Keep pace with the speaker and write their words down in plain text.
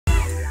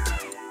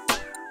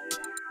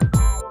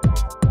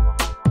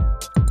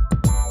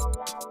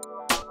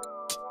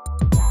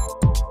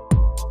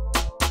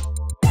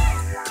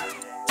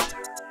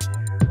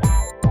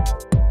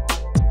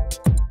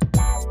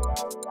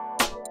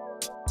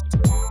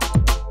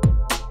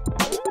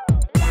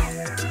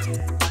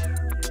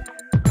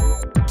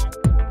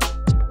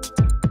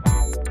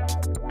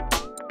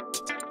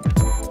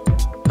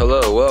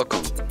Hello,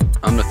 welcome.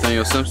 I'm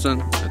Nathaniel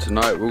Simpson, and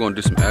tonight we're going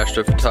to do some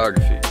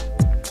astrophotography.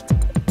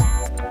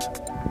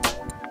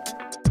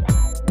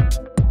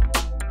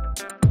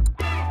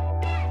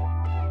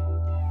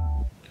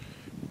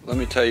 Let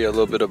me tell you a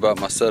little bit about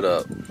my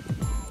setup.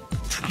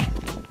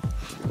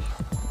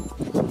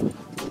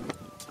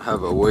 I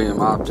have a William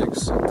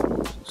Optics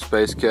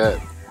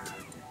spacecat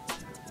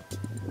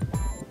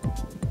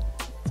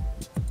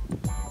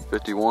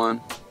 51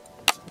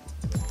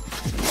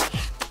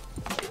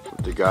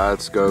 with the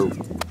guide scope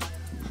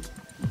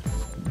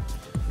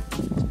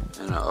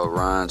and an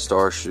Orion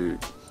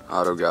Starshoot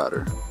auto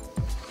guider.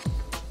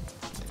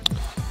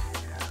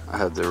 I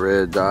have the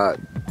red dot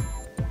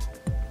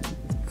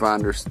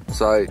finder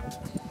sight,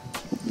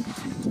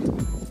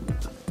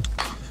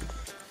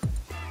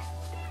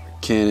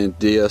 Canon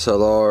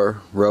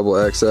DSLR Rebel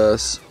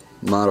XS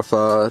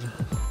modified,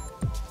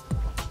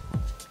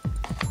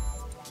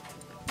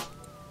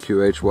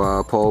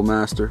 QHY pole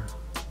master,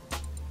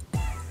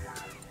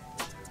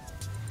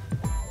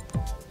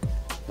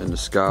 and the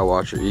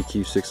Skywatcher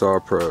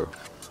EQ6R Pro.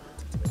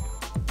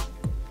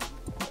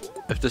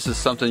 If this is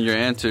something you're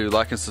into,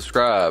 like and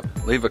subscribe.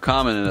 Leave a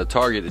comment and a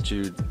target that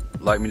you'd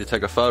like me to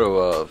take a photo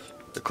of.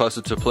 The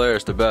closer to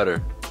Polaris, the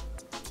better.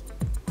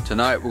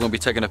 Tonight we're going to be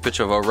taking a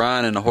picture of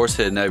Orion and the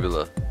Horsehead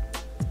Nebula.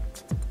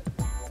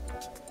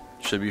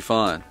 Should be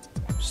fun.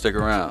 Stick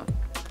around.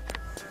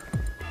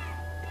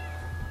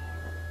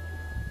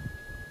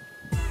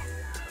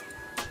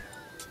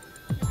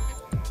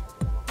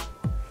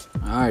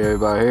 Alright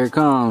everybody, here it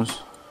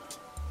comes.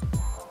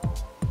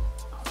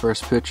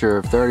 First picture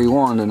of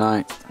 31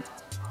 tonight.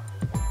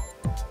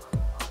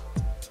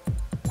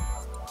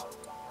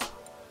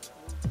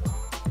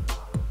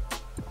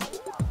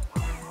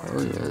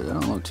 Oh yeah, that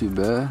don't look too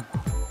bad.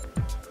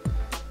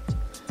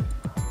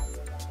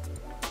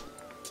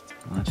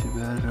 Not too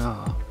bad at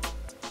all.